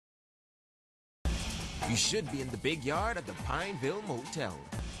You should be in the big yard at the Pineville Motel.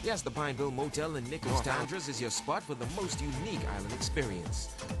 Yes, the Pineville Motel in Nichols Towndras is your spot for the most unique island experience.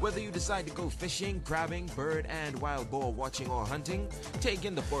 Whether you decide to go fishing, crabbing, bird and wild boar watching or hunting, take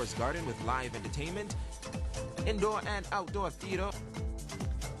in the forest garden with live entertainment, indoor and outdoor theater,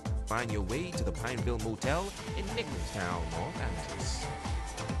 find your way to the Pineville Motel in Nicholstown, North Angeles.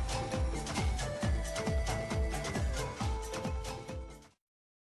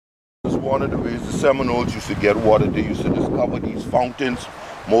 One of the ways the Seminoles used to get water, they used to discover these fountains,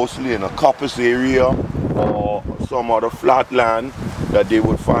 mostly in a coppice area or some other flat land, that they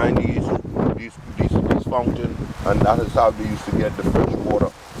would find these fountains, and that is how they used to get the fresh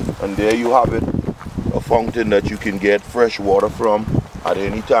water. And there you have it, a fountain that you can get fresh water from at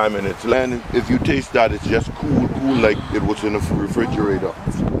any time in its land. If you taste that, it's just cool like it was in a refrigerator.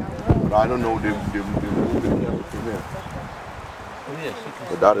 But I don't know, they moved it from here.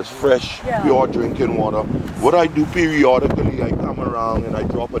 But that is fresh, pure drinking water. What I do periodically, I come around and I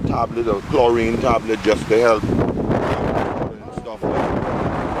drop a tablet, a chlorine tablet, just to help and stuff like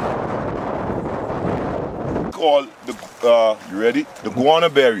that. Called the you ready? The guana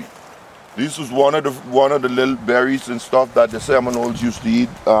berry. This was one of the little berries and stuff that the Seminoles used to eat.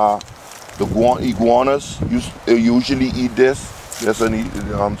 The iguanas usually eat this.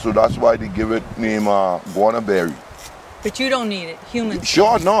 So that's why they give it name guana berry. But you don't need it, humans.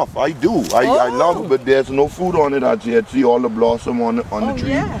 Sure enough, I do. I love it, but there's no fruit on it as yet. See all the blossom on the tree?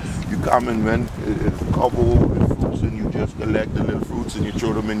 Yes. You come and when it's covered with fruits and you just collect the little fruits and you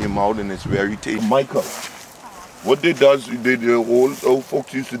throw them in your mouth and it's very tasty. Mica. What the old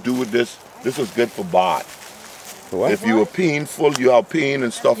folks used to do with this is good for bath. What? If you were painful, you have pain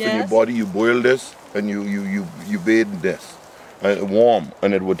and stuff in your body, you boil this and you bathe in this. Warm,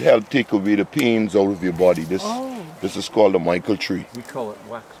 and it would help take away the pains out of your body. This is called a Michael tree. We call it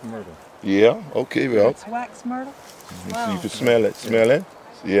wax myrtle. Yeah, okay, well. It's wax myrtle? Wow. You can smell it. Smell it?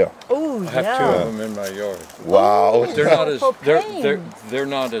 Yeah. Oh, I have 2 of them in my yard. Wow. But they're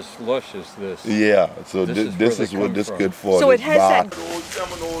not as lush as this. Yeah, so this is what this good for. So it has that old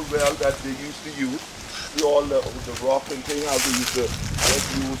Seminole well that they used to use. See all the rock and thing, how they used to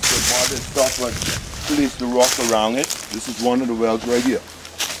use the mud and stuff and place the rock around it. This is one of the wells right here.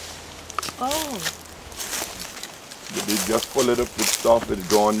 Oh. They just fill it up with stuff, it's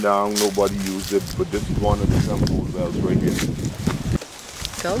gone down, nobody used it, but this is one of the Seminole wells right here.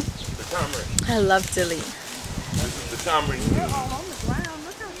 Go. The tamarind. I love dilly. This is the tamarind tree. They're all on the ground,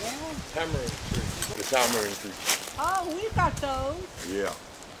 look how Tamarind tree. The tamarind tree. Oh, we've got those. Yeah,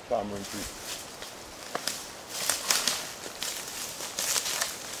 tamarind tree.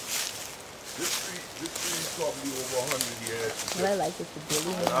 This tree is probably over 100 years. Well, I like it for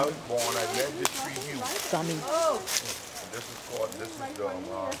dilly. When I was born, I met this tree here. Gummy. This is the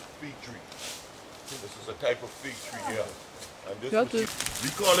fig tree. This is a type of fig tree here. And this we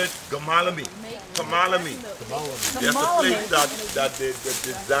call it gamalami. Kamalami. There's a place that they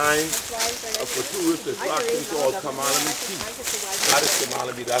designed for tourist attraction called Kamalami Tea. That is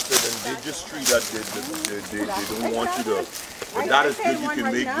Kamalami. That's an indigenous tree that they don't want you to. But that is good. You can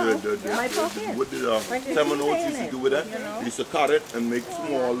make what the Seminoles used to do with that. They used to cut it and make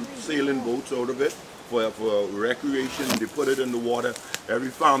small sailing boats out of it for recreation. They put it in the water. Every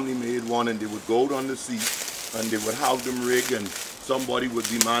family made one and they would go out on the sea and they would have them rigged and somebody would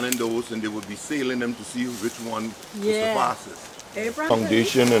be manning those and they would be sailing them to see which one was the fastest.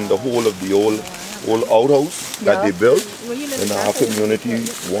 Foundation and the whole of the old outhouse that they built in our community.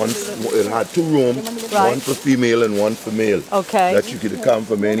 It had 2 rooms, one for female and one for male. Okay. That you could come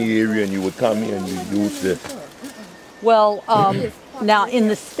from any area and you would come here and you use this. Well, now in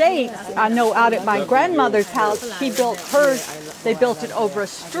the States, I know out at my grandmother's house, she built hers, they built it over a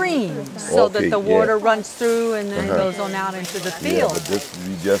stream so that the water runs through and then goes on out into the field. Yeah, but this,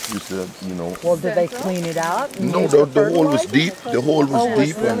 we just used to, you know. Well, did they clean it out? No, the hole was deep. The hole was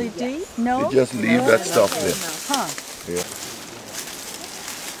deep. Oh, really deep? No? They just leave that stuff there. Huh. Yeah.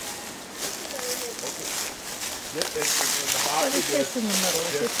 What is this in the middle?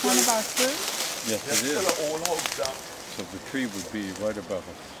 Is this one of our fruit? Yes, it is. So the tree would be right above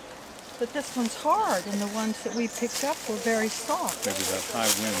us. But this one's hard, and the ones that we picked up were very soft. Maybe that high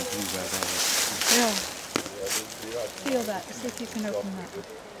wind blew that out. Yeah. Feel that. See if you can open that.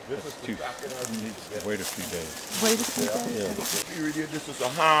 That's too. You need to wait a few days. Wait a few days. Yeah. This is a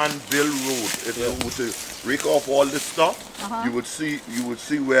hand-built road. If you were to rake off all this stuff, you would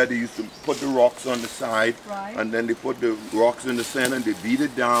see where they used to put the rocks on the side, and then they put the rocks in the center and they beat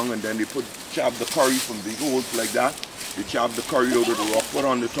it down, and then they chop the curry from big holes like that, They chop the curry out of the rock, put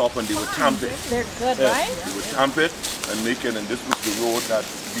on the top, and they would tamp it. They're good, Yes, right? they would tamp it and make it, and this was the road that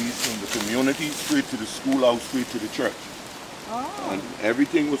leads from the community straight to the schoolhouse, straight to the church. Oh. And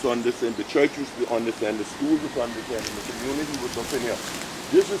everything was on this end. The church was on this end, the school was on this end, and the community was up in here.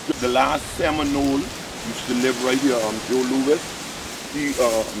 This is the last Seminole used to live right here, Joe Lewis. He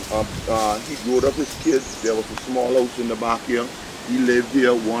growed up his kids. There was a small house in the back here. He lived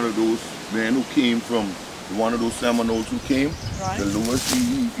here, one of those men who came from, one of those Seminoles who came. Right. The Lewis, his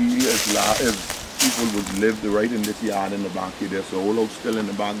people would live right in this yard in the back here. There's a whole house still in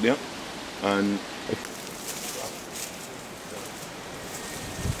the back there. And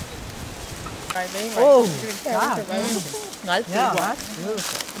Oh, God. Yeah, that's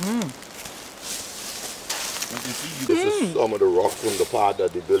beautiful. this is some of the rock from the part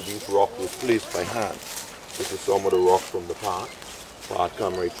that they built. These rocks was placed by hand. This is some of the rock from the part. Part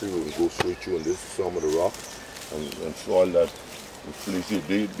come right through and go straight through, and this is some of the rock and soil that was placed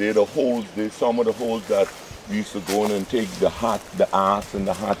here. They're the holes. They're some of the holes that we used to go in and take the axe and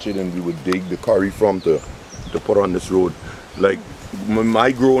the hatchet, and we would dig the curry from to put on this road. Like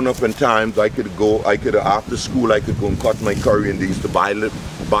my growing up in times, after school I could go and cut my curry, and they used to buy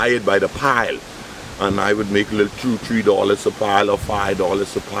it by the pile, and I would make a little $2-3 a pile or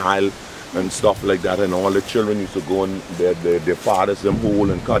 $5 a pile and stuff like that. And all the children used to go and their fathers them hole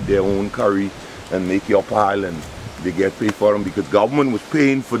and cut their own curry and make your pile, and they get paid for them because government was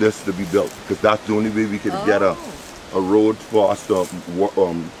paying for this to be built, because that's the only way we could get a road for us to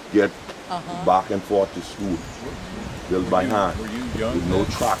get back and forth to school. Built by hand. Were you young? With no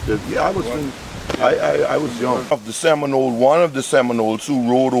tractors. Yeah, I was young. Of the Seminole, one of the Seminoles who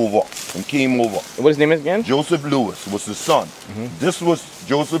rode over and came over. What his name is again? Joseph Lewis was his son. This was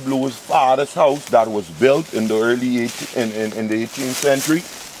Joseph Lewis' father's house that was built in the early in the 18th century.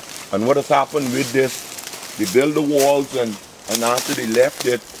 And what has happened with this? They built the walls, and after they left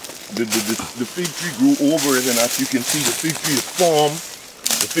it, the fig tree grew over it, and as you can see, the fig tree is formed.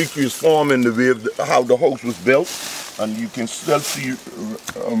 The fig tree is formed in the way of how the house was built. And you can still see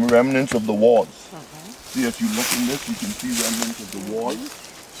remnants of the walls. See, as you look in this, you can see remnants of the walls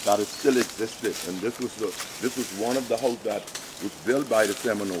that still existed. And this was one of the houses that was built by the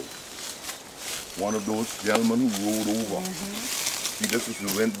Seminoles. One of those gentlemen who rode over. See, this was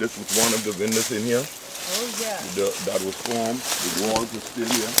one of the windows in here. Oh, yeah. That was formed. The walls are still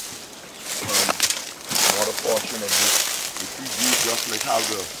here. Another portion of this, the tree grew just like how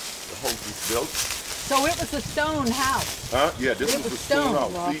the house was built. So it was a stone house. Yeah, this was a stone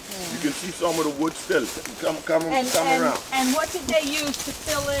house. See, you can see some of the wood still. Come around. And what did they use to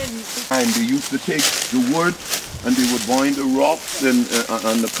fill in? And they used to take the wood and they would bind the rocks and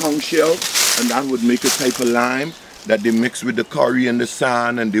the conch shell, and that would make a type of lime that they mix with the curry and the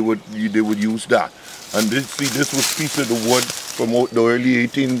sand, and they would use that. And this was a piece of the wood from the early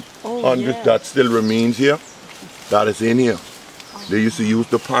 1800s that still remains here. That is in here. They used to use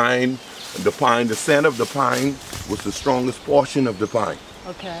the pine. The scent of the pine was the strongest portion of the pine.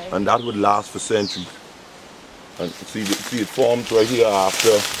 Okay. And that would last for centuries. And see it formed right here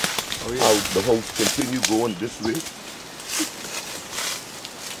after how the house continued going this way.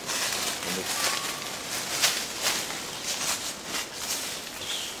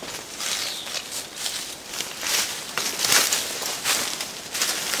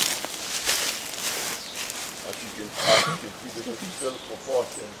 As you can see, this is still a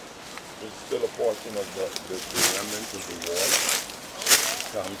portion. There's still a portion of the remnants of the wall.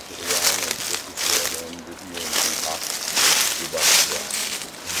 Comes to the ground, and this is where then the view and go back to there.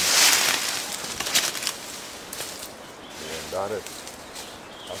 And that is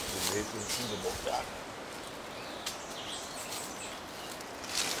amazing thing about that.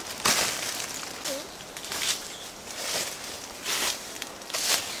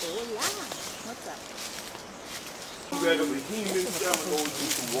 What's that? Where the Bohemian Seminoles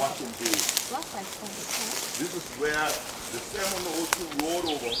used to watch and bathe. This is where the Seminoles who rode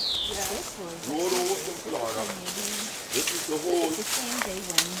over from Florida. This is the whole, this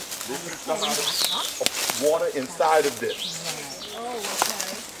is the house of water inside of this. Oh,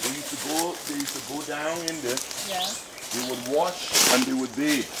 okay. They used to go down in this. Yeah. They would wash and they would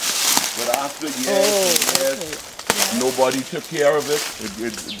bathe. But after years, nobody took care of it.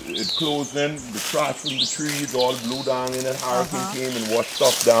 It closed in. The trash from the trees all blew down in it. Hurricane came and washed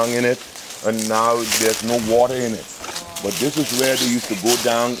stuff down in it. And now there's no water in it. But this is where they used to go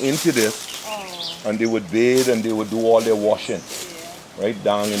down into this. And they would bathe and they would do all their washing. Right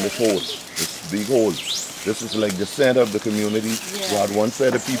down in this hole. This big hole. This is like the center of the community. You had one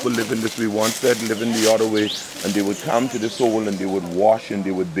set of people living this way, one set living the other way. And they would come to this hole and they would wash and they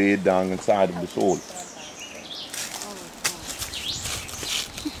would bathe down inside of this hole.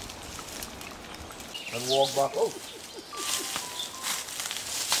 walk back out.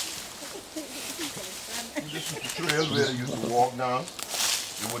 This is the trail where they used to walk down.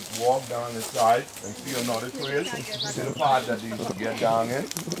 You would walk down the side and see another trail. See the part that they used to get down in.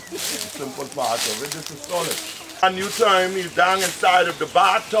 The simple part of it. This is solid. A new time is down inside of the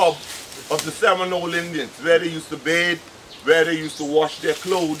bathtub of the Seminole Indians, where they used to bathe, where they used to wash their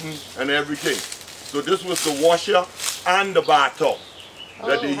clothing and everything. So this was the washer and the bathtub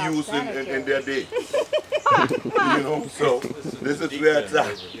that they used in their day. You know, so this is where it's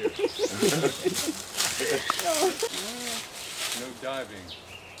at. No diving.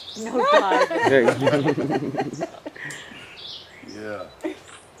 No diving. Yeah.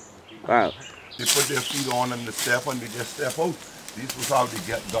 Wow. They put their feet on and they step and they just step out. This was how they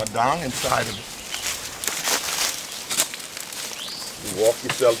got down inside of it. You walk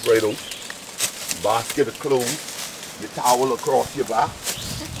yourself right out. Basket of clothes, your towel across your back.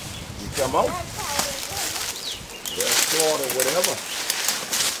 You come out. Red sword or whatever.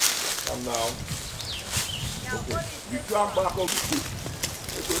 Come down. Okay. You come back over.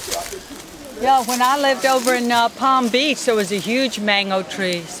 Yeah, when I lived over in Palm Beach, there was a huge mango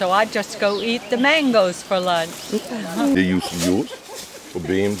tree, so I'd just go eat the mangoes for lunch. They used to use for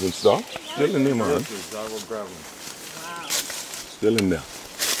beams and stuff. Still in there, man. I will grab them. Wow. Still in there.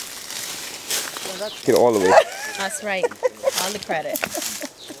 Get all the way. That's right. All the credit. The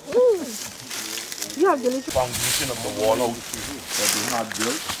foundation of the wall house that they had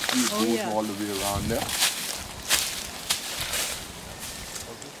built. See, it goes all the way around there.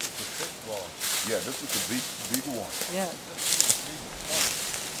 Yeah, this is the big one. Yeah.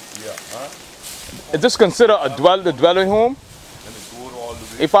 Yeah, huh? Is this considered a dwelling home? And it goes all the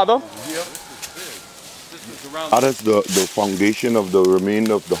way Hey, Father? here. Around That is the foundation of the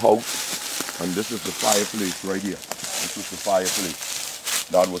remainder of the house. And this is the fireplace right here. This is the fireplace.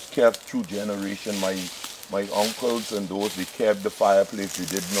 That was kept through generation. My uncles and those, they kept the fireplace. They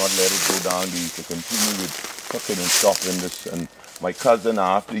did not let it go down. They used to continue with cooking and stuff in this. And my cousin,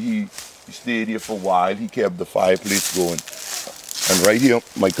 after he stayed here for a while, he kept the fireplace going. And right here,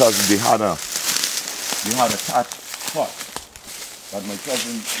 my cousin, they had a thatched hut that my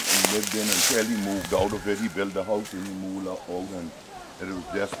cousin lived in until he moved out of it. He built a house and he moved out, and it was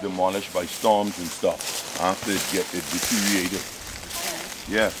just demolished by storms and stuff after it deteriorated.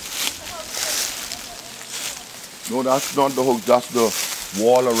 Yeah. No, that's not the house. That's the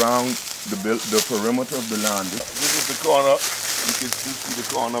wall around the perimeter of the land. This is the corner. You can see the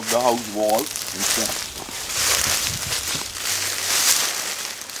corner of the house wall and stuff.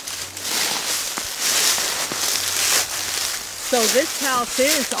 So this house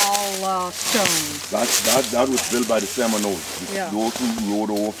is all stone. That was built by the Seminoles. Yeah. Those who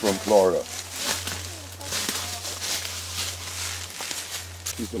rode over from Florida.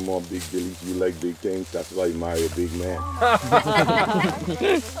 See some more big dillies. You like big things. That's why you marry a big man.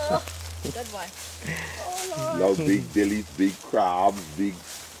 Good one. Love big dillies, big crabs, big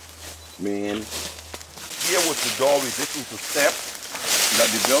man. Here was the doorway. This was the step that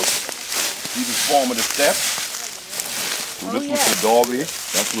they built. See the form of the steps? So this was the doorway.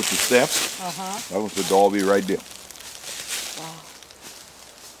 That was the steps. That was the doorway right there. Wow.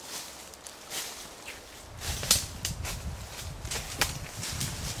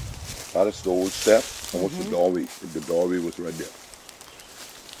 That is the old step. That was the doorway. The doorway was right there.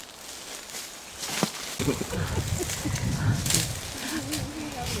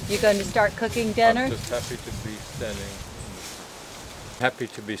 You going to start cooking dinner? I'm just happy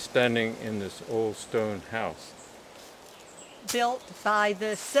to be standing in this old stone house. Built by the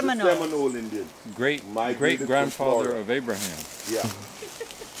The Seminole. Seminole Indian. Great grandfather of Abraham Yeah.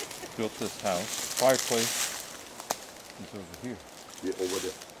 built this house. Fireplace is over here, Yeah, over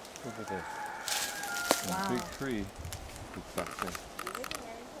there. over there. And a big tree is back there.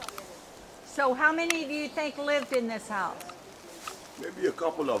 So how many do you think lived in this house? Maybe a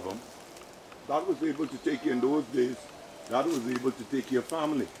couple of them. That was able to take you in those days. That was able to take your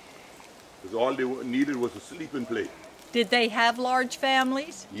family. Because all they needed was a sleeping place. Did they have large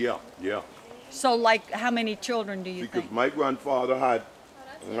families? Yeah, yeah. So like how many children do you Because think? my grandfather had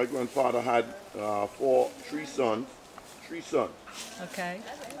three sons. Okay.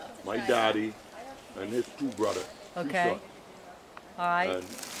 My daddy and his two brothers. Three Okay. sons. All right.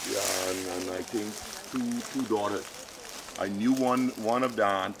 And I think two daughters. I knew one of the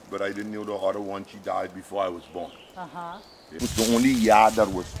aunt, but I didn't know the other one. She died before I was born. It was the only yard that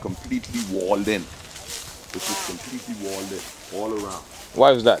was completely walled in. It was completely walled in, all around.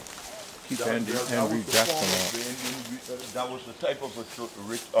 Why was that? Keep That Andrew was the Jackson form out. of the Indian, that was the type of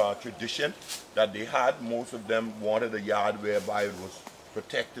a tradition that they had. Most of them wanted a yard whereby it was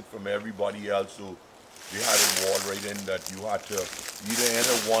protected from everybody else. So They had a wall right in that you had to either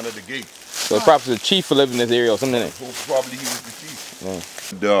enter one of the gates. So perhaps the chief who lived in this area or something. So probably he was the chief. Yeah.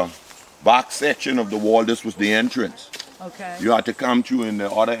 The back section of the wall, this was the entrance. Okay. You had to come through, and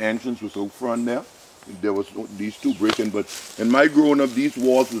the other entrance was out front there. There was these two breaking, but in my growing up, these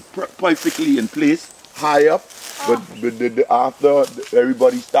walls was perfectly in place, high up. But after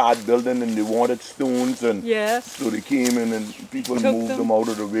everybody started building and they wanted stones, and so they came in and people moved them out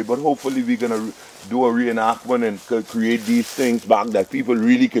of the way. But hopefully we're going to do a reenactment and create these things back that people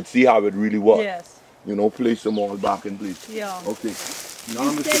really could see how it really was. Yes. You know, place them all back in place. Yeah. Okay.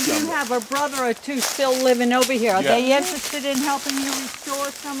 Now, You said you have a brother or two still living over here. Are they interested in helping you restore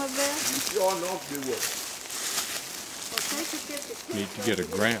some of this? Sure enough, they will. Need to get a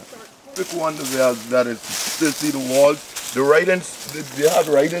grant. Pick one that is still see the walls. The writings, they had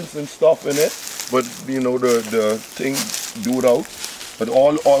writings and stuff in it, but you know the thing do it out. But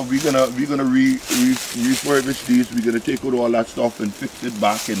all we're gonna refurbish these. We're gonna take out all that stuff and fix it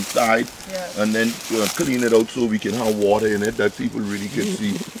back inside, and then clean it out so we can have water in it that people really can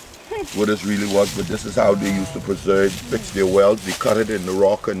see what it really was. But this is how they used to preserve, fix their wells. They cut it in the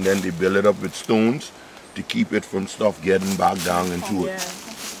rock and then they build it up with stones to keep it from stuff getting back down into it.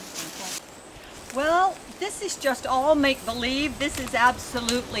 Well, this is just all make-believe. This is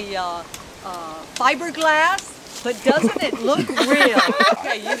absolutely fiberglass, but doesn't it look real?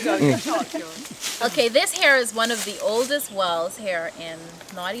 Okay, you go. You talk to us. Okay, this here is one of the oldest wells here in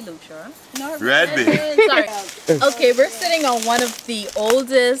Naughty Lucha. Red Bay. Sorry. Okay, we're sitting on one of the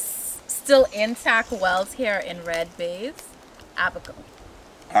oldest, still intact wells here in Red Bays. Abaco.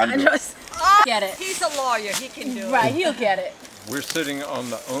 Andros. Get it. He's a lawyer. He can do it. Right, he'll get it. We're sitting on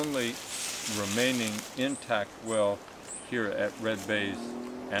the only remaining intact well here at Red Bays,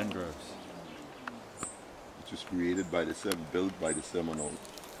 Andros. Which was created by built by the Seminole.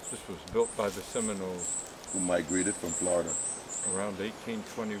 This was built by the Seminoles who migrated from Florida around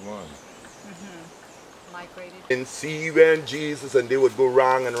 1821. Migrated. And see when Jesus, and they would go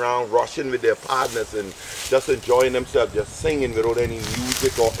round and round rushing with their partners and just enjoying themselves, just singing without any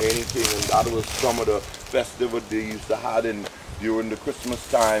music or anything. And that was some of the festival they used to have during the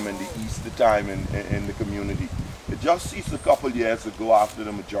Christmas time and the Easter time in the community. It just ceased a couple years ago after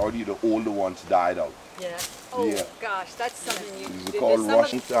the majority of the older ones died out. Yeah. Oh gosh, that's something you It's called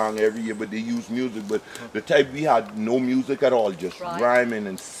Russian song every year, but they use music. But the type we had no music at all, just rhyming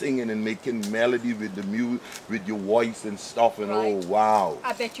and singing and making melody with the with your voice and stuff. And oh wow!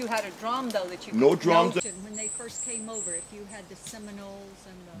 I bet you had a drum though that you no drums. When they first came over, if you had the Seminoles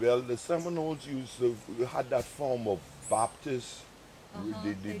and well, the Seminoles had that form of Baptist.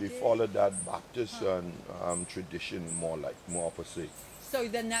 They followed that Baptist tradition more per se. So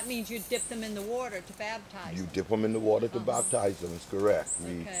then that means you dip them in the water to baptize You them. dip them in the water to baptize them, it's correct.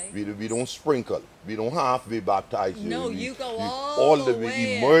 We don't sprinkle. We don't halfway baptize you. No, you go all the way.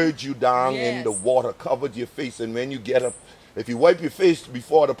 We immerse you down in the water, covered your face, and when you get up, if you wipe your face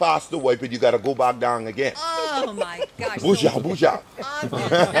before the pastor wipe it, you got to go back down again. Oh my gosh. Bouja.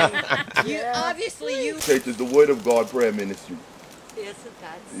 Obviously you. It is the Word of God prayer ministry. Yes,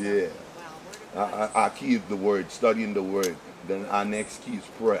 that's. Yeah. Wow. Our key is the Word, studying the Word. Then our next key is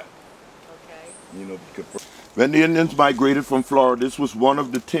prayer. Okay. You know, when the Indians migrated from Florida, this was one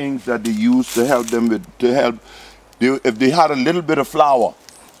of the things that they used to help them with. If they had a little bit of flour,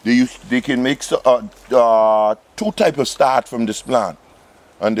 they can make two types of starch from this plant,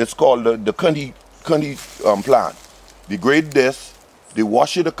 and it's called the cunty plant. They grate this, they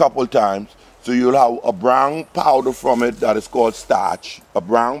wash it a couple times, so you'll have a brown powder from it that is called starch, a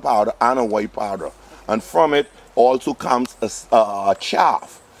brown powder and a white powder, and from it also comes a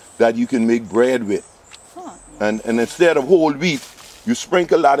chaff that you can make bread with. And instead of whole wheat, you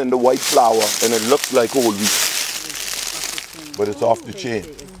sprinkle that in the white flour and it looks like whole wheat. But it's off the chain.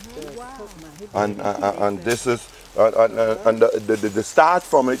 And this is, the starch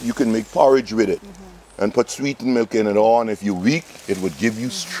from it, you can make porridge with it and put sweetened milk in it all. And if you're weak, it would give you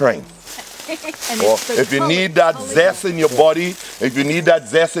strength. Or if you need that zest in your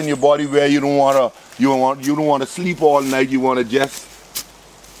body, where you don't want to sleep all night, you want to just,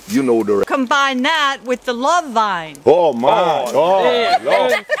 you know the rest. Combine that with the love vine. Oh my! Oh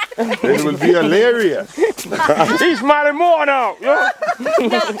Lord! It will be hilarious. He's smiling more now. They're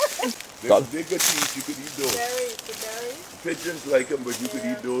bigger teeth. You could eat those. Pigeons like them, but you could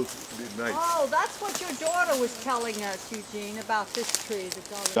eat those. They're nice. Oh, that's what your daughter was telling us, Eugene, about this tree.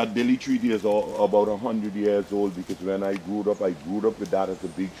 That billy tree is about 100 years old, because when I grew up with that as a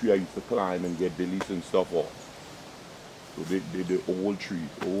big tree. I used to climb and get billies and stuff off. So they're old trees,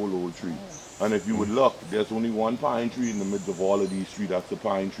 old trees. And if you would look, there's only one pine tree in the midst of all of these trees. That's the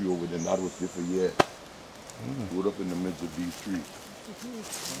pine tree over there, and that was there for years. Put up in the midst of these trees.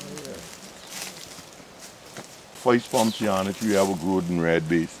 First Pomeranian tree ever grew in red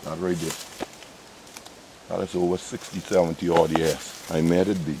base. That right there. That's over 60, 70 odd years. I made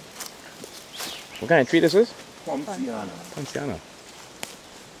it big. What kind of tree this is? Pomeranian. Pomeranian.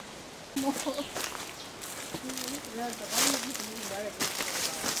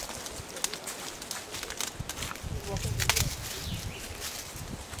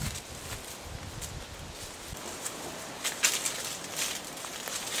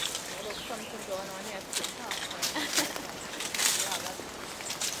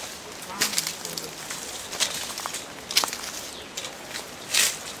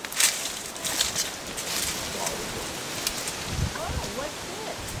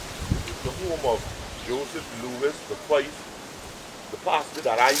 Of Joseph Lewis, the pastor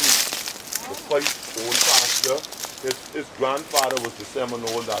that I used, the first old pastor. His grandfather was the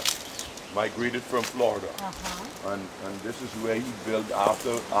Seminole that migrated from Florida, and this is where he built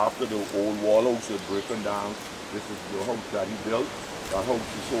after the old wall house had broken down. This is the house that he built. That house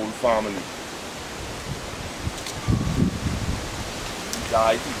his whole family. He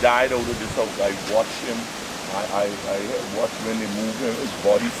died out of this house. I watched him. I watched when they moved his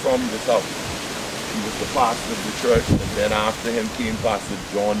body from this house. He was the pastor of the church, and then after him came Pastor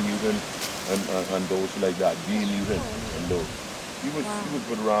John Newton and those like that, Dean Newton and those. He was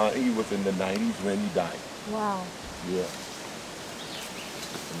around. He was in the 90s when he died. Wow. Yeah.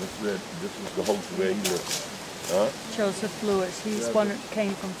 And this was the house where he lived. Huh? Joseph Lewis. He's one that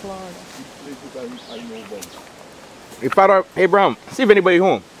came from Florida. These places I know about. Hey, Father Abraham, see if anybody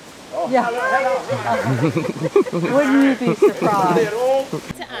home. Oh, yeah. Wouldn't you be surprised?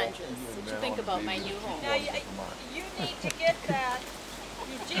 To Andrews, what you think about my new home? Now, you need to get that.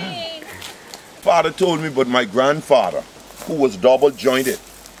 Eugene. Father told me about my grandfather, who was double jointed.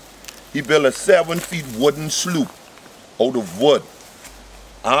 He built a 7-foot wooden sloop out of wood.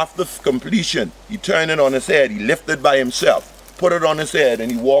 After completion, he turned it on his head. He lifted by himself, put it on his head,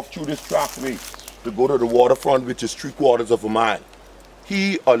 and he walked through this trackway to go to the waterfront, which is 3/4 of a mile.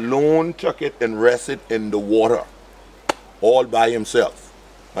 He alone took it and rested in the water, all by himself.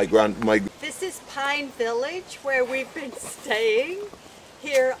 This is Pine Village, where we've been staying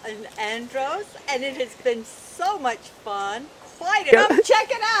here in Andros, and it has been so much fun. Check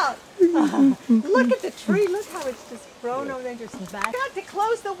it out. Look at the tree. Look how it's just grown over there. Just back. Got to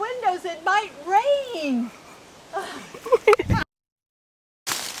close the windows. It might rain.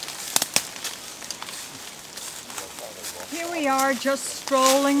 Here we are, just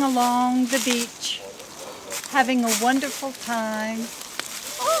strolling along the beach, having a wonderful time.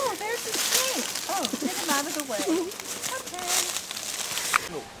 Oh, there's a snake. Oh, get him out of the way. Okay.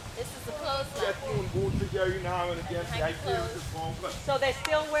 This is the clothesline. So they're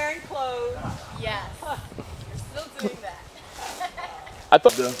still wearing clothes? Yes. We're still doing that. I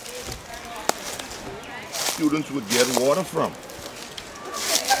thought The students would get water from.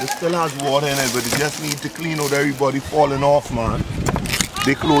 It still has water in it, but they just need to clean out everybody falling off, man.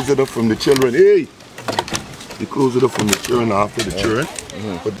 They close it up from the children. Hey! They close it up from the children after the children.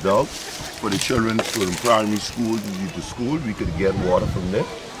 For the dogs, for the children, for the primary school, to school, we could get water from there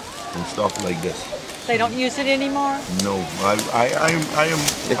and stuff like this. They don't use it anymore? No, I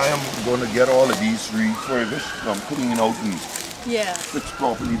am going to get all of these refurbished from clean out and fixed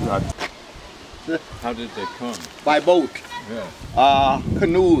properly. How did they come? By boat. Yeah.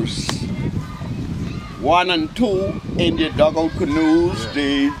 Canoes. 1 and 2 in the dugout canoes. Yeah.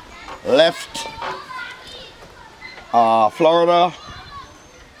 They left Florida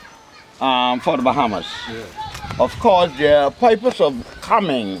for the Bahamas. Yeah. Of course, their purpose of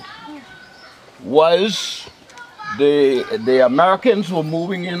coming was the Americans were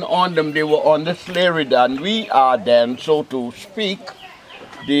moving in on them. They were under slavery, and we are then, so to speak,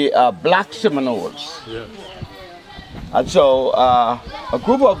 the black Seminoles. Yeah. And so a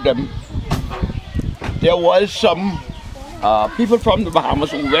group of them, there was some people from the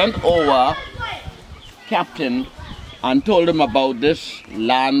Bahamas who went over, captain, and told them about this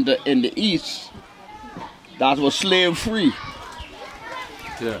land in the east that was slave free.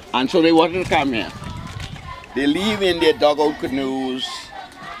 Yeah. And so they wanted to come here. They leave in their dugout canoes,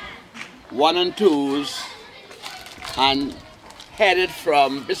 1 and 2s, and headed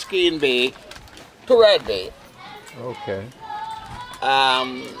from Biscayne Bay to Red Bay. Okay.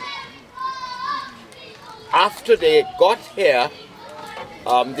 After they got here,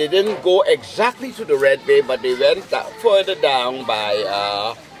 they didn't go exactly to the Red Bay, but they went further down by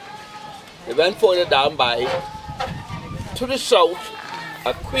to the south,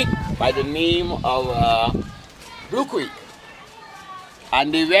 a creek by the name of Blue Creek.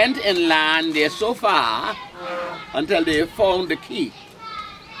 And they went inland there so far until they found the key.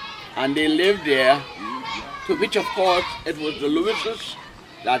 And they lived there, to which of course it was the Lewises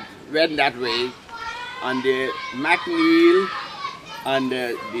that went that way, and the McNeil and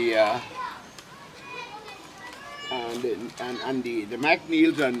the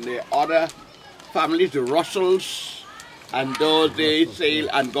McNeils and the other families, the Russells, and those they sailed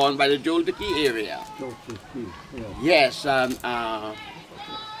and gone by the Joltiki area. Yes, and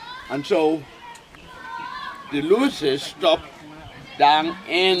so the Lewises stopped down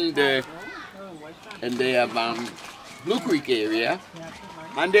in the Blue Creek area,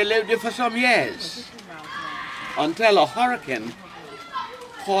 and they lived there for some years until a hurricane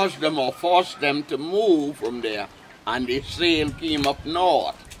caused them or forced them to move from there, and the sail came up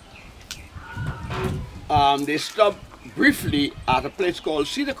north. They stopped briefly at a place called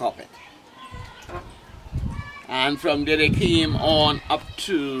Cedar Carpet, and from there they came on up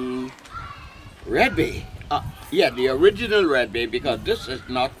to Red Bay. Yeah, the original Red Bay, because this is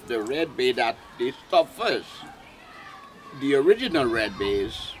not the Red Bay that they stopped first. The original Red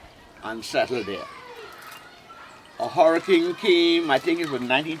Bays, and settled there. A hurricane came, I think it was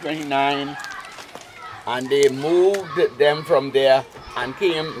 1929, and they moved them from there and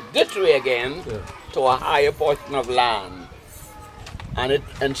came this way again to a higher portion of land. And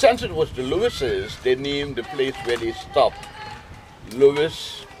since it was the Lewises, they named the place where they stopped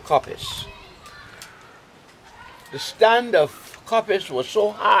Lewis Coppice. The stand of Coppice was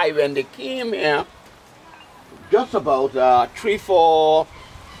so high when they came here, just about 3-4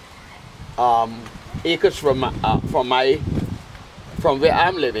 acres from where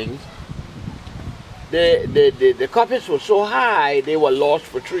I'm living. The Coppice was so high they were lost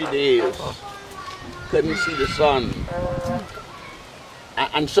for 3 days. Couldn't see the sun,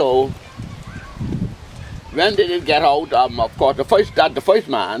 and so when they did get out, of course the first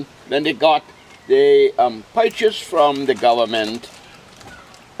man, then they got the purchased from the government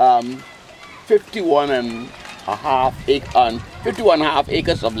 51.5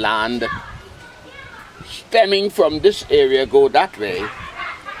 acres of land stemming from this area, go that way,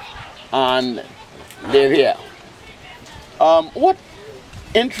 and live here. What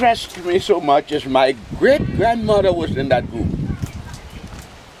interests me so much is my great-grandmother was in that group,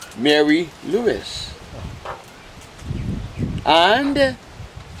 Mary Lewis. And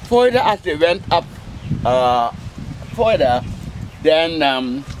further as they went up further,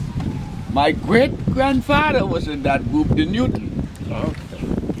 then my great-grandfather was in that group, the Newton. Okay.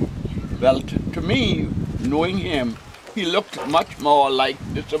 Well, to me, knowing him, he looked much more like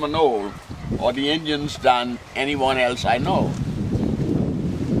the Seminole or the Indians than anyone else I know.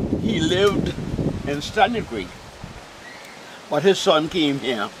 He lived in Standing Creek, but his son came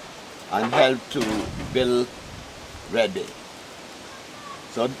here and helped to build Red Bay.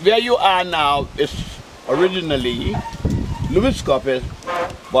 So where you are now is originally Lewis Coppice,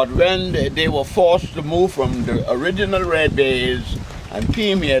 but when they were forced to move from the original Red Bays and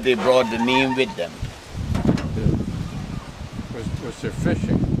came here, they brought the name with them. Was there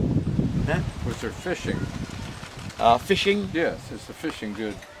fishing? Huh? Was there fishing? Fishing? Yes, is the fishing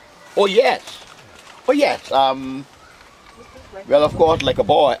good? Oh yes. Oh yes. Well, of course, like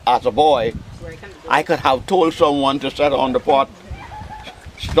as a boy, I could have told someone to set on the pot,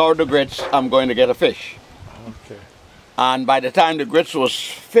 stir the grits, I'm going to get a fish. Okay. And by the time the grits was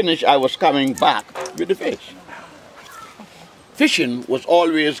finished, I was coming back with the fish. Fishing was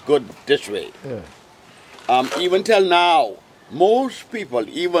always good this way. Yeah. Even till now, most people,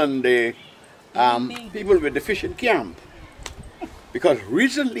 even the people with the fishing camp, because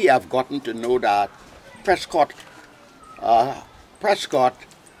recently I've gotten to know that Prescott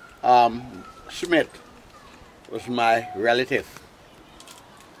Smith was my relative.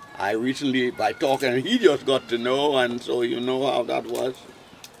 I recently, by talking, he just got to know, and so you know how that was.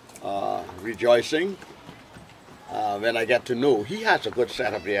 Rejoicing when I get to know. He has a good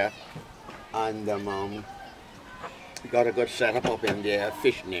setup there, and he got a good setup up in there,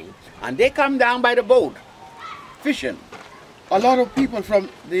 fishing. And they come down by the boat, fishing. A lot of people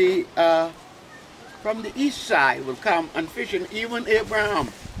from the east side will come and fishing, even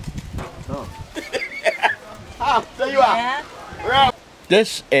Abraham. Oh. There you are. Yeah.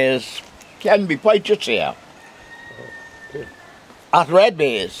 This can be purchased here at Red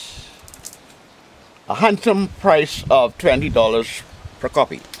Bays. A handsome price of $20 per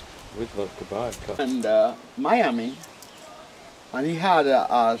copy. We'd love to buy a copy. And Miami, and he had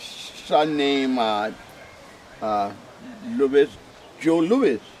a son named Joe Lewis. Joe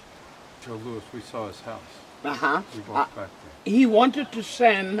Lewis, we saw his house. We walked back there. He wanted to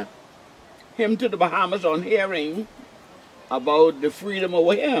send him to the Bahamas on hearing about the freedom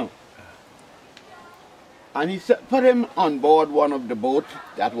over here. And he put him on board one of the boats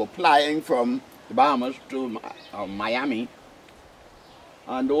that were plying from the Bahamas to Miami.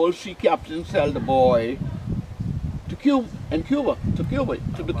 And the old sea captain sold the boy to Cuba,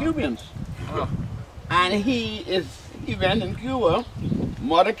 to the Cubans. And he went in Cuba.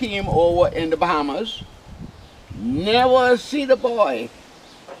 Mother came over in the Bahamas. Never see the boy,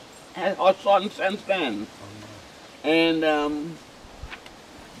 and her son since then. And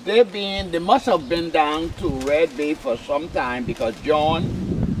they must have been down to Red Bay for some time, because John,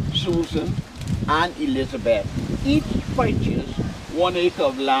 Susan, and Elizabeth each purchased 1 acre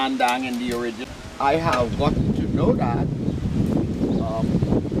of land down in the original. I have gotten to know that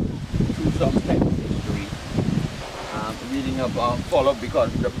through some type of history, reading about follow,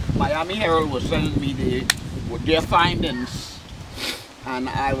 because the Miami Herald was sending me their findings, and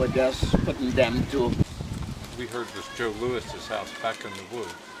I was just putting them to. We heard this Joe Lewis's house back in the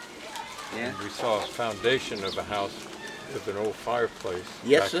woods. Yeah. And we saw a foundation of a house with an old fireplace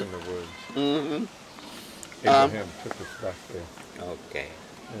Yes, back sir. in the woods. Mm-hmm. Abraham took us back there. Okay.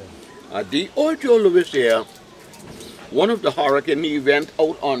 The old Joe Lewis here, one of the hurricane, he went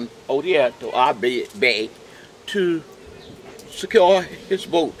out here to our bay to secure his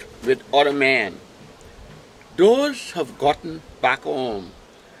boat with other men. Those have gotten back home,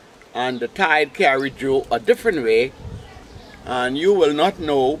 and the tide carried Joe a different way, and you will not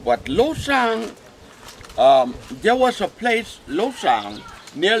know, but Losang, there was a place, Losang,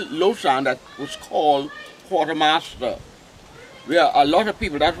 near Losang, that was called Quartermaster, where a lot of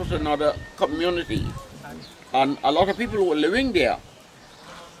people, that was another community, and a lot of people were living there.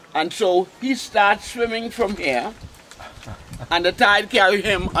 And so he started swimming from here, and the tide carried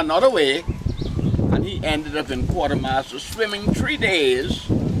him another way, and he ended up in Quartermaster, swimming 3 days,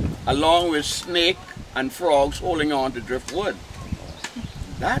 along with snake and frogs holding on to driftwood.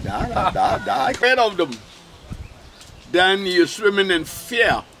 Afraid of them. Then you're swimming in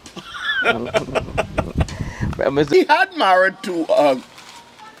fear. He had married to a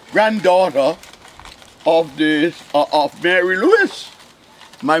granddaughter of Mary Lewis,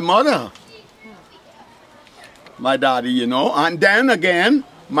 my mother, my daddy, you know. And then again,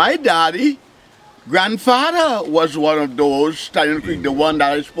 my daddy, grandfather was one of those, Stallion Creek, the one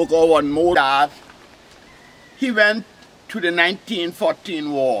that I spoke of on more. He went to the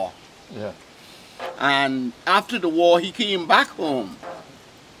 1914 war. Yeah. And after the war, he came back home.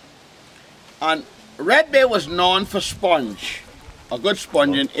 And Red Bay was known for sponge, a good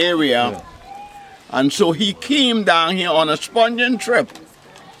sponging area. Yeah. And so he came down here on a sponging trip.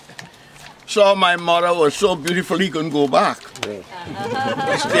 Saw my mother was so beautiful he couldn't go back. Yeah.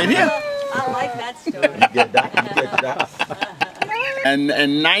 He stayed here. I like that story. You get that? You get that? And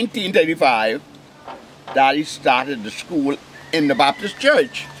in 1935, Daddy started the school in the Baptist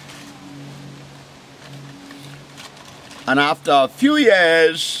church. And after a few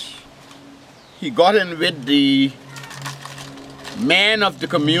years, he got in with the men of the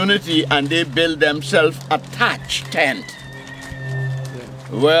community, and they built themselves a thatch tent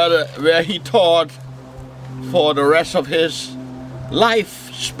where he taught for the rest of his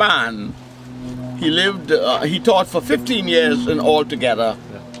lifespan. He taught for 15 years in altogether,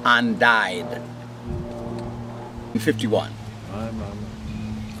 and died in 51.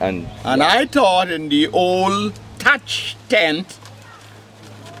 And I taught in the old thatch tent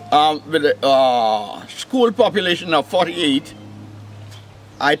with a school population of 48.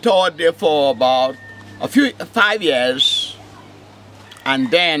 I taught there for about 5 years, and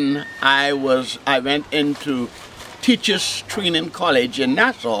then I went into Teachers Training College in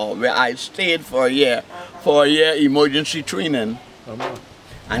Nassau, where I stayed for a year emergency training,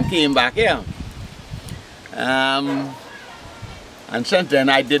 and came back here. And since then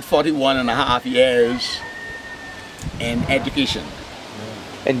I did 41.5 years in education.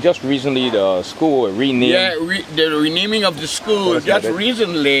 And just recently the school renamed. Yeah, the renaming of the school, just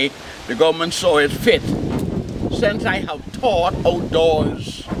recently the government saw it fit. Since I have taught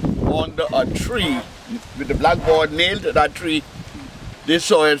outdoors under a tree, with the blackboard nailed to that tree, they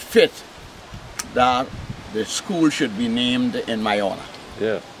saw it fit that the school should be named in my honor.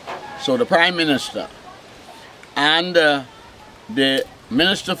 Yeah. So the Prime Minister and the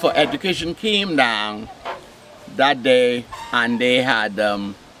Minister for Education came down that day, and they had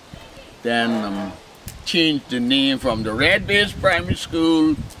then changed the name from the Red Base Primary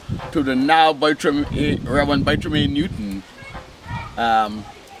School to the now Reverend Bertram A. Newton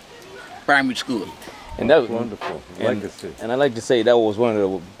Primary School. And that was wonderful legacy. And I like to say that was one of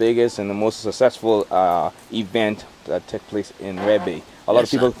the biggest and the most successful event that took place in Red Bay. A lot of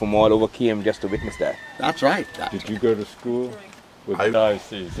people from all over came just to witness that. That's right. Did you go to school with the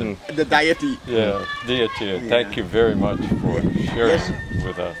diocese. And The deity. yeah, deity. And thank you very much for sharing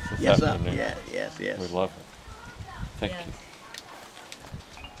with us this afternoon. Yes. We love it. Thank you.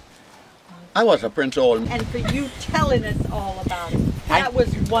 I was a Prince Hall. And for you telling us all about it. That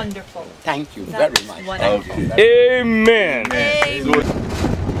was wonderful. Thank you That very was much. wonderful. Amen. Amen.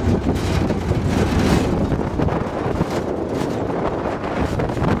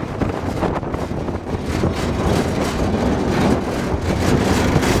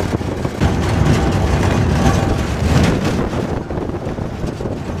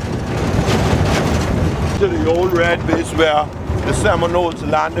 To the old red base where the Seminoles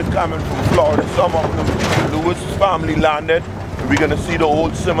landed coming from Florida. Some of them, the Lewis family landed. We're going to see the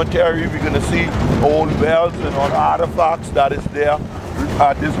old cemetery. We're going to see old wells and all artifacts that is there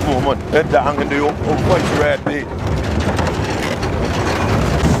at this moment down in the old red base.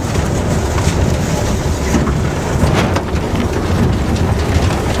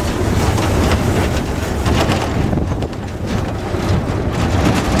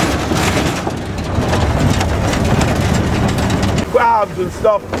 Crabs and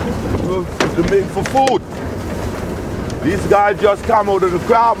stuff to make for food. These guys just come out of the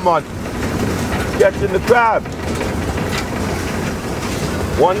crab mud, catching the crabs.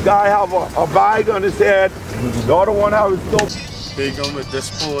 One guy have a bag on his head, the other one have his dope. They come with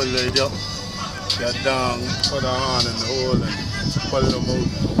this pole laid up, get down, put a hand in the hole and pull them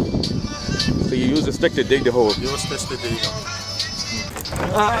out. So you use a stick to dig the hole? Use this to dig them.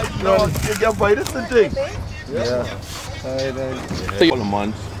 No, you get virus and thing. Yeah. All the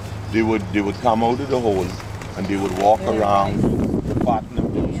months, they would come out of the hole and they would walk around, fatten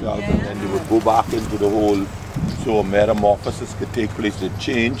themselves, and then they would go back into the hole so a metamorphosis could take place to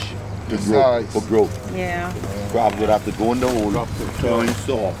change the growth for growth. Yeah. Crabs would have to go in the hole, turn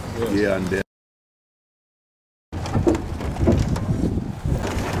soft, and then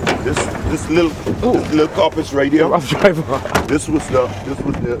this little coppice right here. This was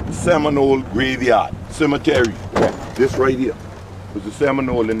the Seminole graveyard cemetery. This right here was the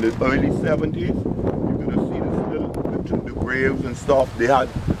Seminole in the early 70s. You're gonna see the graves and stuff. They had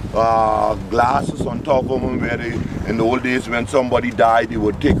glasses on top of them where they, in the old days when somebody died, they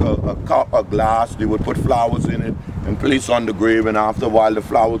would take a glass, they would put flowers in it and place on the grave, and after a while the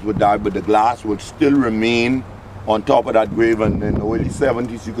flowers would die, but the glass would still remain on top of that grave. And in the early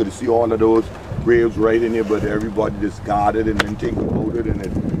 70s you could see all of those graves right in here, but everybody discarded and didn't think about it, and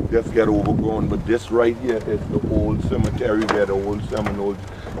it just get overgrown. But this right here is the old cemetery where the old Seminoles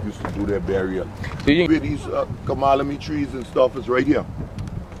used to do their burial. Where these kamalami trees and stuff is right here.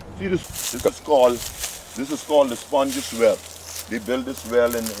 See this? This is called the Sponges Well. They built this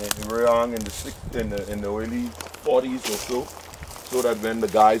well in Rayong in the early 40s or so that when the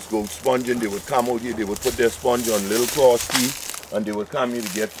guys go sponging, they would come out here. They would put their sponge on little cross key, and they would come here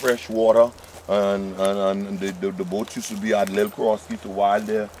to get fresh water. And the boats used to be at Little Cross Key, so while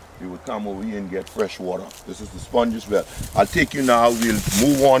there, we would come over here and get fresh water. This is the Sponges Well. I'll take you now, we'll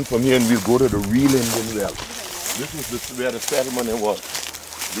move on from here and we'll go to the real Indian well. This was where the settlement was.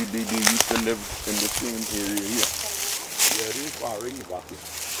 They used to live in the same area here. Yeah, it is far in the back here.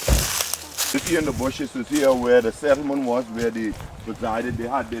 This here in the bushes is here where the settlement was, where they resided. They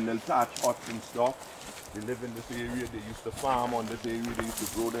had their little thatch huts and stuff. They live in this area. They used to farm on this area. They used to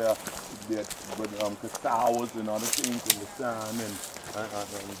grow their cassavas and other things in the sand. And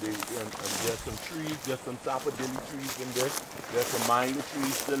there's some trees. There's some sapodilly trees in this. There's some mango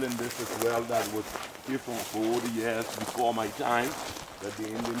trees still in this as well that was here for over the years before my time that the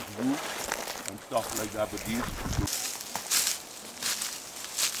Indians grew and stuff like that. But these.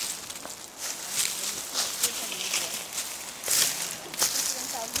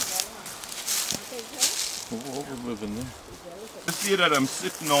 Living there. This here that I'm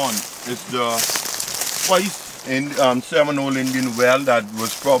sitting on is the first Seminole Indian well that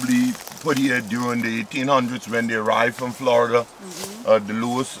was probably put here during the 1800s when they arrived from Florida. The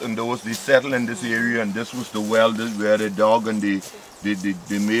Lewis and those, they settled in this area, and this was the well where they dug, and they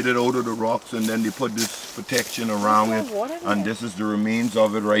made it out of the rocks, and then they put this protection around it, and this is the remains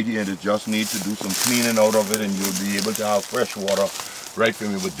of it right here. They just need to do some cleaning out of it, and you'll be able to have fresh water right from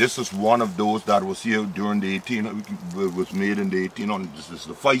here. But this is one of those that was here during the 1800s, was made in the 1800s. This is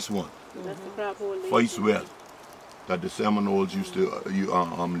the first one, first well that the Seminoles used to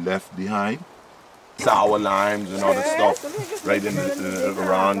left behind. Sour limes and other stuff right in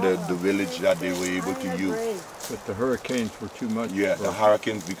around the village that they were able to use. But the hurricanes were too much. Yeah, the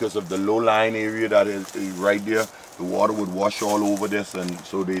hurricanes, because of the low-lying area that is right there, the water would wash all over this, and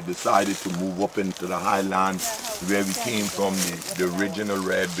so they decided to move up into the highlands where we came from, the original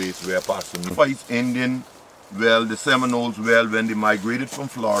red base where passing. The first Indian well, the Seminoles well, when they migrated from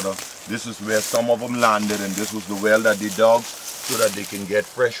Florida, this is where some of them landed, and this was the well that they dug so that they can get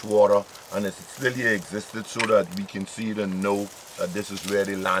fresh water, and it still here existed so that we can see it and know that this is where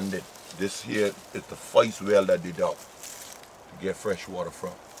they landed. This here is the first well that they dug to get fresh water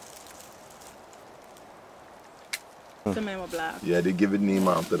from. The man was black. Yeah, they give it name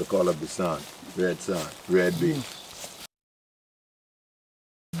after the color of the sand. Red sand, red base.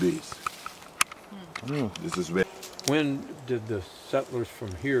 Base. This is where. When did the settlers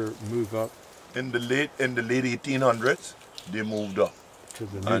from here move up In the late 1800s, they moved up. to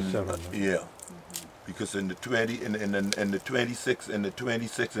the new settlement? Yeah, because in the 26 in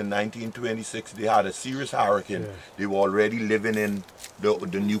 1926 they had a serious hurricane. Yeah. They were already living in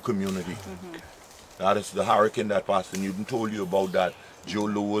the new community. That is the hurricane that passed, and Newton told you about that. Joe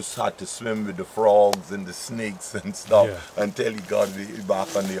Louis had to swim with the frogs and the snakes and stuff until he got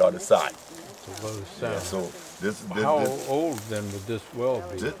back on the other side. It's a low sound. Yeah, so How old then would this well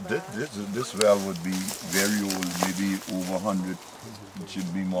be? this well would be very old, maybe over 100. It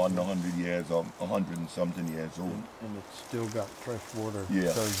should be more than 100 years or 100 and something years old. And it's still got fresh water,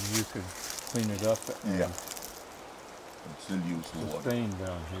 Yeah. so you could clean it up and Yeah. It's still used for water. sustain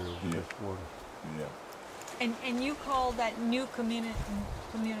down here with this water. Yeah. And you call that new community,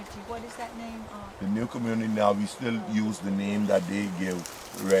 what is that name? The new community now, we still use the name that they give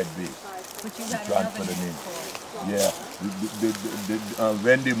Red Bay. But you We got transfer another the name name. for it. Yeah.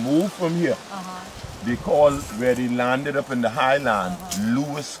 When they moved from here, they call where they landed up in the highland,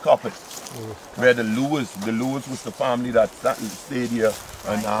 Lewis Coppet. Where the Lewis was the family that stayed here,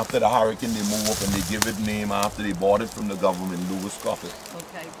 and after the hurricane they moved up and they give it name after they bought it from the government, Lewis Coppet.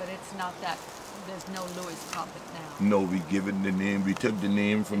 Okay, but it's not that, there's no Louis Coppet now. No, we give it the name. We took the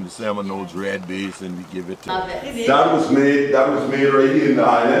name from the Seminoles Red Base and we give it to That was made right here in the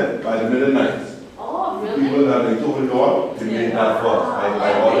island by the Mennonites. Oh, really? People that they told it all, they made that for us.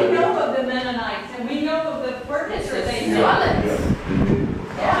 We know of the Mennonites and we know of the furniture they made.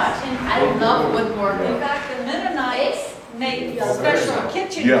 Yeah, and I love woodwork. In fact, the Mennonites make special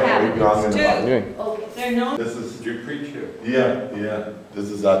kitchen Yeah, cabinets too. Yeah. They're known. This is, Did you preach here? yeah. This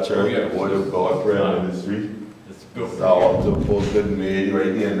is our church, yeah. Word of God Prayer Ministry. It's built. It's our altar posted made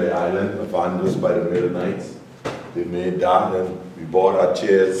right here in the island of Andros by the Mennonites. They made that and we bought our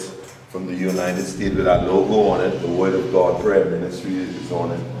chairs from the United States with our logo on it. The Word of God Prayer Ministry is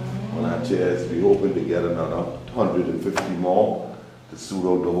on it, on our chairs. We hoping to get another 150 more to suit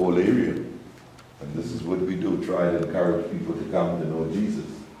out the whole area. And this is what we do, try to encourage people to come to know Jesus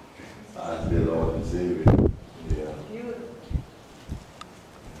as their Lord and Savior. Yeah.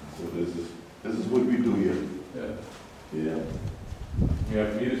 So this is what we do here. Yeah. You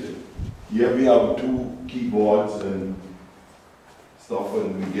have music. Yeah, we have 2 keyboards and stuff,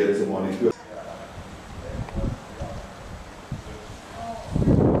 and we get some money to.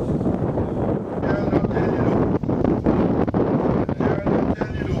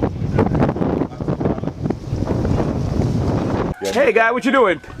 Hey guy, what you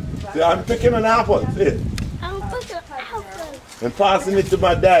doing? See, I'm picking an apple, see, I'm picking an apple. and passing it to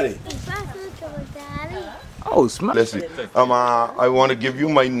my daddy. I'm passing it to my daddy. Oh, smart. Listen, I want to give you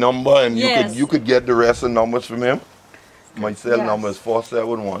my number, and Yes. you could get the rest of the numbers from him. My cell number is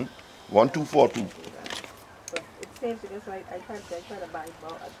 471-1242. It seems because I try to buy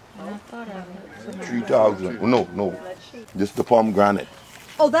both. 3,000. No. Just the pomegranate.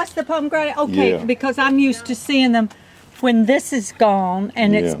 Oh, that's the pomegranate? Okay, Yeah. because I'm used to seeing them when this is gone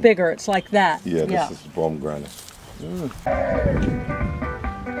and it's Yeah. bigger. It's like that. Yeah, this is the pomegranate.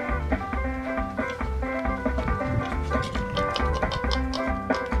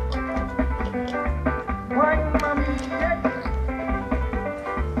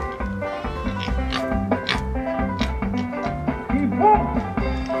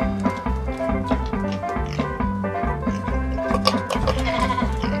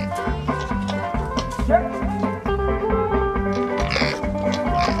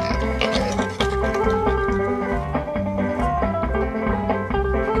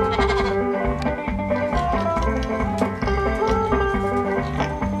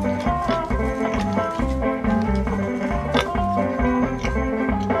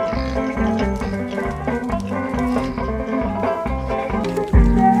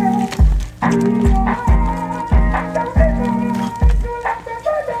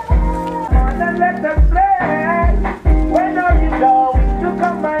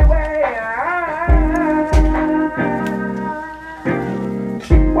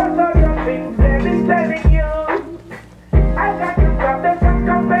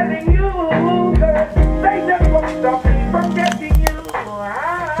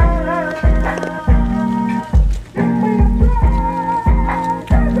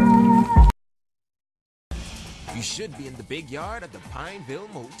 big yard at the Pineville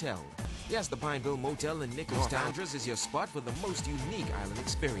Motel. Yes, the Pineville Motel in Nichols Tandras is your spot for the most unique island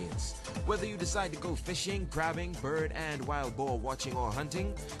experience. Whether you decide to go fishing, crabbing, bird and wild boar watching or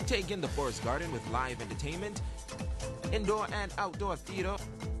hunting, take in the forest garden with live entertainment, indoor and outdoor theater,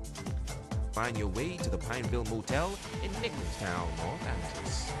 find your way to the Pineville Motel in Nicholstown, North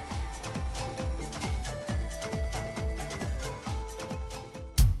Angeles.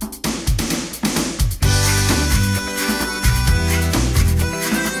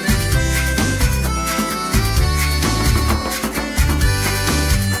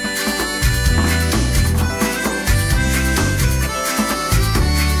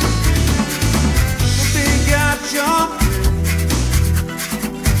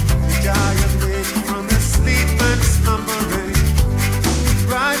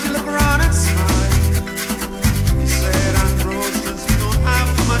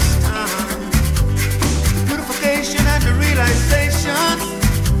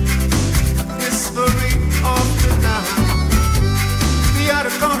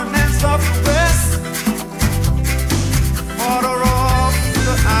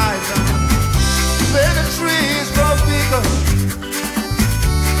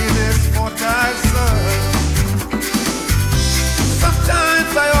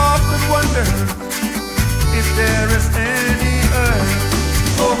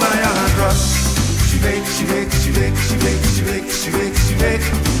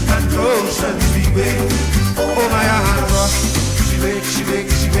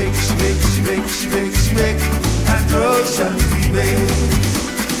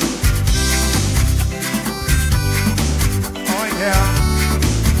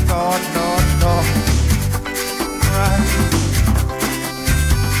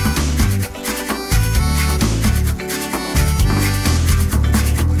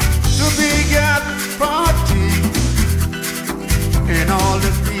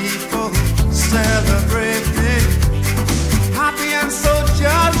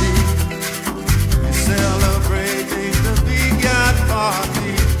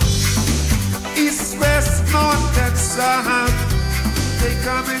 They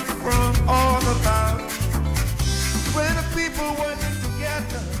coming from all the